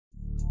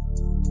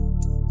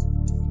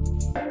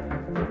You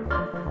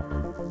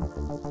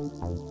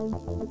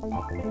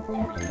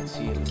can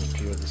see a little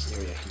clearer this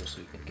area here so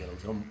you can get a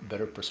little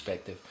better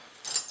perspective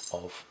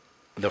of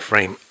the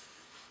frame.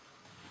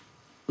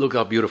 Look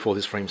how beautiful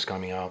this frame's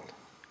coming out.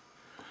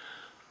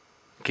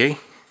 Okay,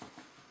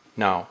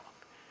 now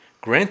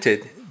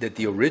granted that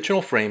the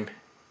original frame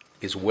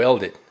is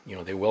welded, you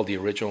know, they weld the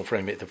original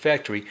frame at the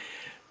factory.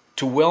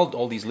 To weld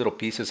all these little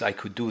pieces, I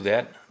could do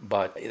that,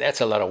 but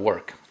that's a lot of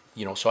work,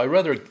 you know, so I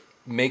rather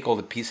make all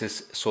the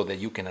pieces so that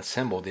you can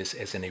assemble this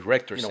as an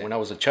erector set. You know, when I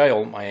was a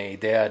child, my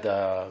dad,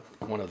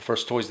 one of the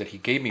first toys that he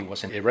gave me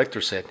was an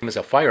erector set. It was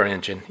a fire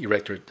engine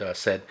erector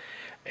set,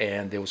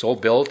 and it was all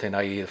built, and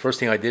the first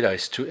thing I did, I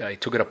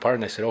took it apart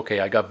and I said, okay,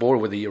 I got bored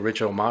with the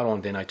original model,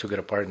 and then I took it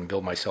apart and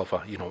built myself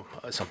a, you know,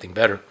 something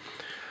better.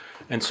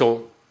 And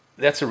so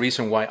that's the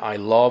reason why I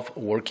love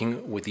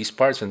working with these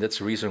parts, and that's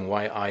the reason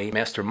why I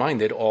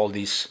masterminded all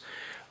these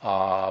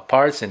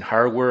parts and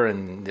hardware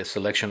and the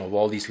selection of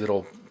all these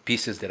little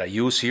pieces that I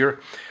use here,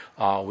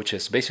 which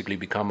has basically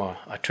become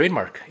a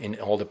trademark in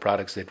all the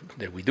products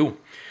that we do.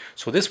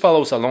 So this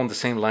follows along the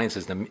same lines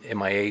as the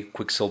MIA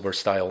Quicksilver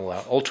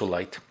style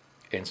ultralight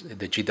and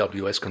the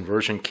GWS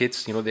conversion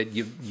kits, you know, that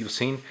you've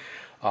seen,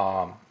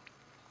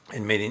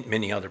 and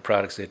many other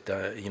products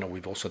that you know,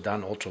 we've also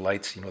done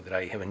ultralights, you know, that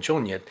I haven't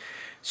shown yet.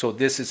 So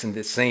this is in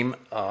the same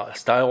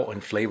style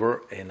and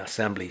flavor and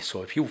assembly.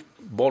 So if you've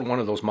bought one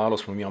of those models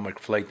from me on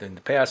Microlight in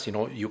the past, you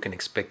know, you can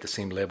expect the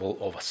same level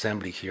of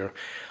assembly here.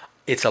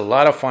 It's a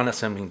lot of fun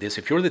assembling this.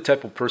 If you're the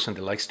type of person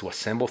that likes to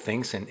assemble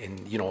things, and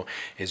you know,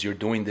 as you're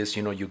doing this,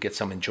 you know, you get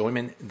some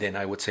enjoyment, then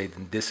I would say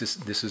that this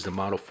is the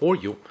model for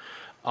you.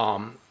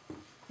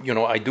 You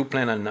know, I do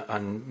plan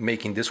on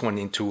making this one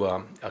into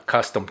a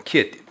custom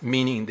kit,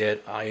 meaning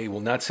that I will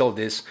not sell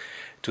this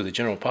to the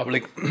general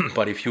public.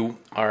 But if you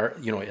are,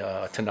 you know,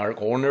 a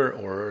Tanarg owner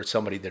or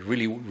somebody that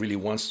really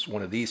wants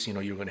one of these, you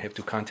know, you're going to have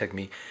to contact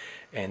me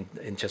and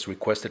just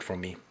request it from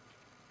me.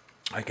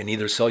 I can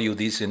either sell you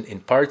these in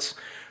parts,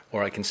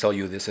 or I can sell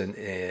you this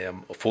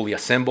in fully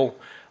assembled.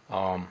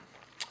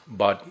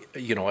 But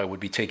you know, I would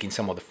be taking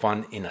some of the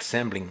fun in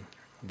assembling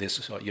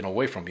this, you know,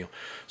 away from you.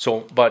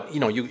 So, but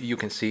you know, you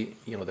can see,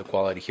 you know, the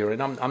quality here,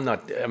 and I'm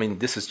not, I mean,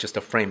 this is just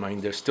a frame. I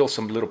mean, there's still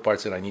some little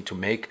parts that I need to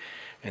make,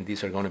 and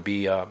these are going to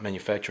be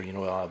manufactured, you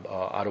know,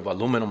 out of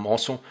aluminum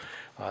also,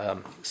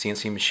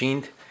 CNC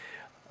machined,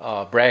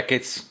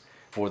 brackets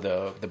for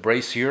the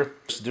brace here.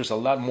 There's a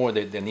lot more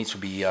that needs to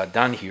be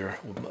done here,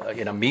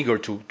 and I'm eager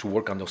to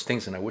work on those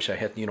things, and I wish I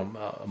had, you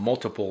know,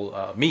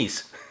 multiple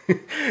me's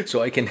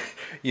so I can,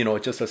 you know,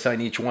 just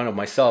assign each one of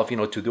myself, you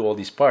know, to do all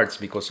these parts,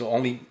 because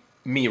only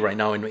me right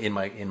now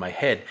in my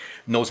head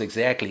knows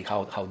exactly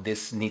how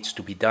this needs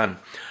to be done.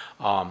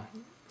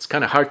 It's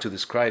kind of hard to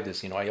describe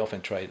this, you know. I often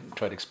try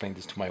to explain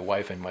this to my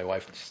wife, and my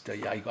wife just,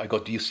 I go,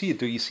 do you see it?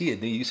 Do you see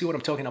it? Do you see what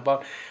I'm talking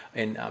about?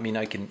 And I mean,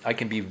 I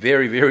can be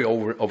very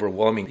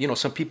overwhelming. You know,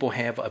 some people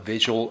have a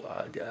visual,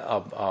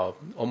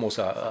 almost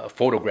a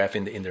photograph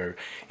in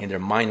their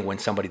mind when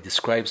somebody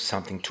describes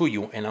something to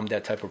you, and I'm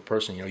that type of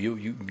person. You know,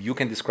 you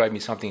can describe me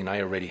something, and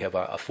I already have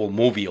a full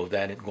movie of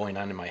that going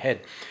on in my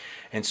head.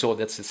 And so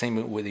that's the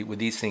same with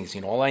these things.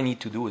 You know, all I need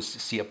to do is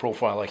see a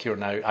profile like here,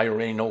 and I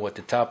already know what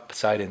the top,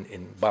 side,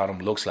 and bottom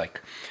looks like.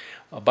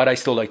 But I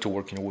still like to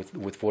work, you know,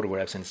 with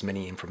photographs and as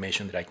many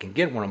information that I can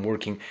get when I'm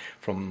working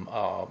from,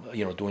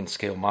 you know, doing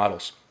scale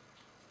models.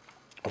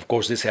 Of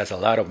course, this has a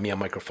lot of Mia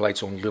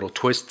Microlight's own little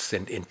twists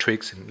and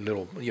tricks and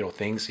little, you know,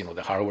 things. You know,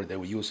 the hardware that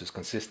we use is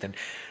consistent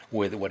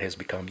with what has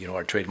become, you know,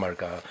 our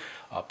trademark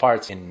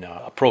parts and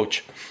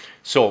approach.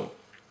 So,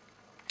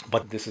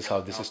 but this is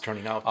how this is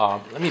turning out.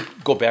 Let me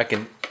go back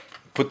and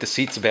put the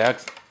seats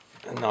back.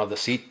 And now the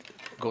seat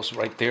goes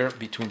right there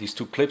between these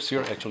two clips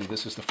here. Actually,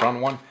 this is the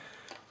front one.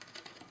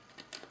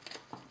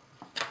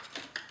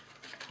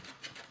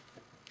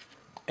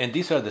 And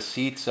these are the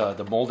seats,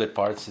 the molded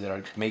parts that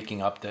are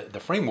making up the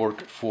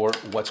framework for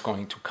what's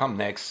going to come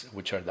next,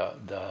 which are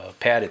the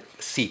padded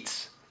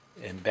seats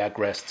and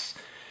backrests.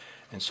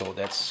 And so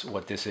that's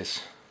what this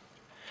is.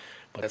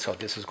 But that's how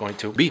this is going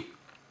to be.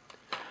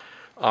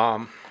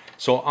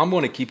 So I'm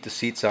going to keep the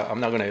seats.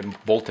 I'm not going to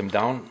bolt them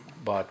down,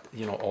 but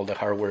you know, all the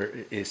hardware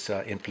is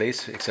in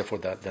place except for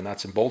the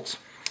nuts and bolts,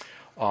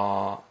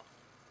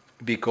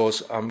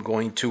 because I'm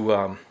going to,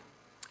 I'm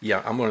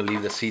going to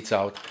leave the seats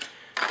out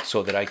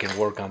so that I can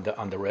work on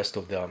the rest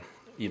of the,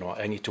 you know,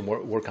 I need to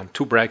work on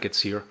two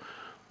brackets here,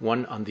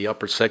 one on the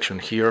upper section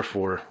here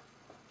for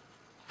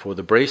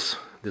the brace,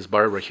 this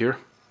bar right here,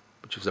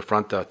 which is the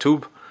front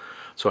tube.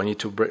 So I need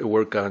to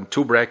work on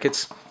two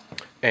brackets,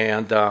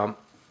 and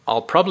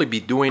I'll probably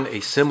be doing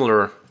a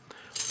similar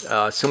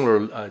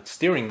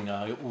steering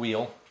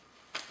wheel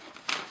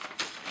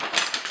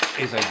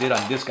as I did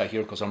on this guy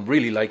here, because I'm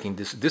really liking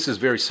this. This is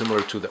very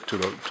similar to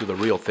the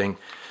real thing.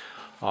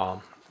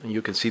 And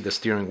you can see the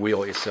steering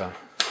wheel is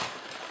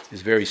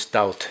very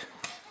stout.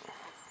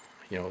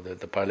 You know,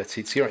 the pilot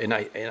seats here, and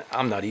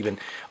I'm not even.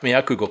 I mean,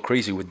 I could go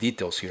crazy with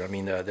details here. I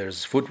mean,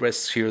 there's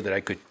footrests here that I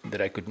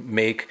could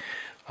make.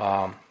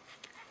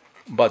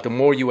 But the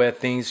more you add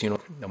things,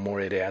 the more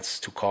it adds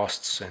to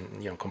costs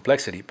and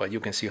complexity. But you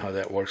can see how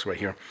that works right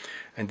here.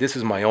 And this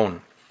is my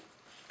own.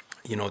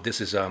 This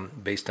is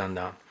based on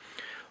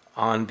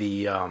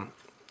the.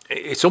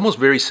 It's almost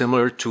very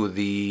similar to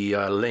the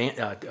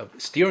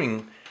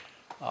steering,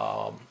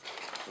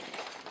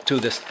 to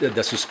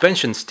the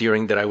suspension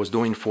steering that I was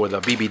doing for the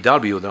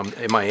BBW, the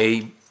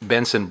MIA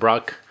Benson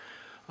Brock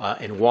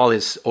and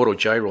Wallace Auto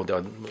Gyro.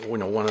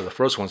 One of the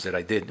first ones that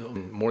I did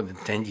more than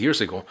 10 years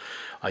ago.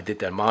 I did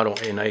that model,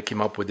 and I came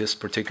up with this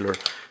particular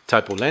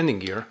type of landing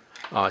gear,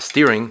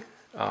 steering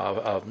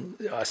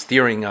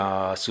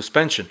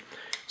suspension.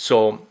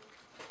 So,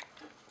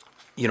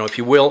 if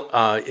you will,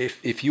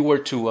 if you were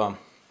to,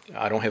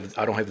 I don't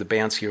have the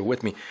bands here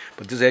with me,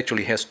 but this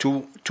actually has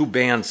two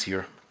bands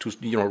here, two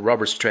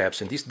rubber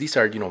straps, and these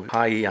are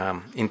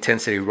high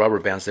intensity rubber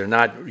bands. They're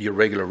not your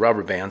regular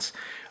rubber bands,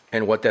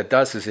 and what that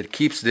does is it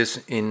keeps this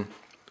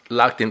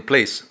locked in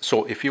place.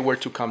 So if you were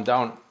to come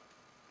down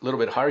a little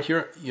bit hard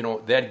here,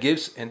 that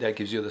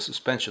gives you the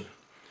suspension.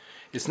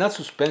 It's not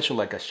suspension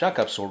like a shock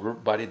absorber,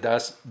 but it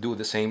does do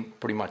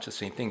pretty much the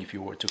same thing if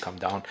you were to come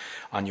down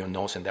on your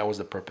nose, and that was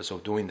the purpose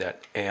of doing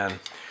that. And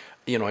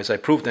as I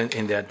proved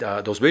in that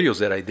those videos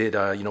that I did,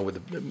 with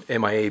the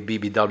MIA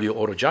BBW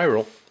Auto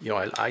Gyro,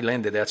 I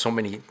landed that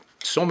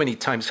so many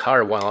times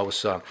hard while I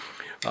was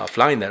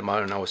flying that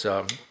model, and I was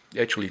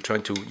actually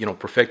trying to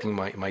perfecting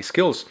my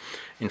skills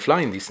in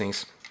flying these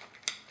things.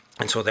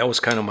 And so that was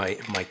kind of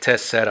my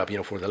test setup,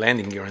 for the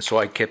landing gear. And so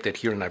I kept it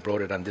here and I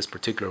brought it on this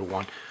particular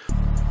one.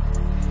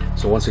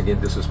 So once again,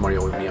 this is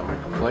Mario with me on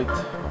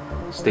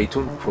Microlight. Stay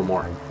tuned for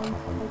more.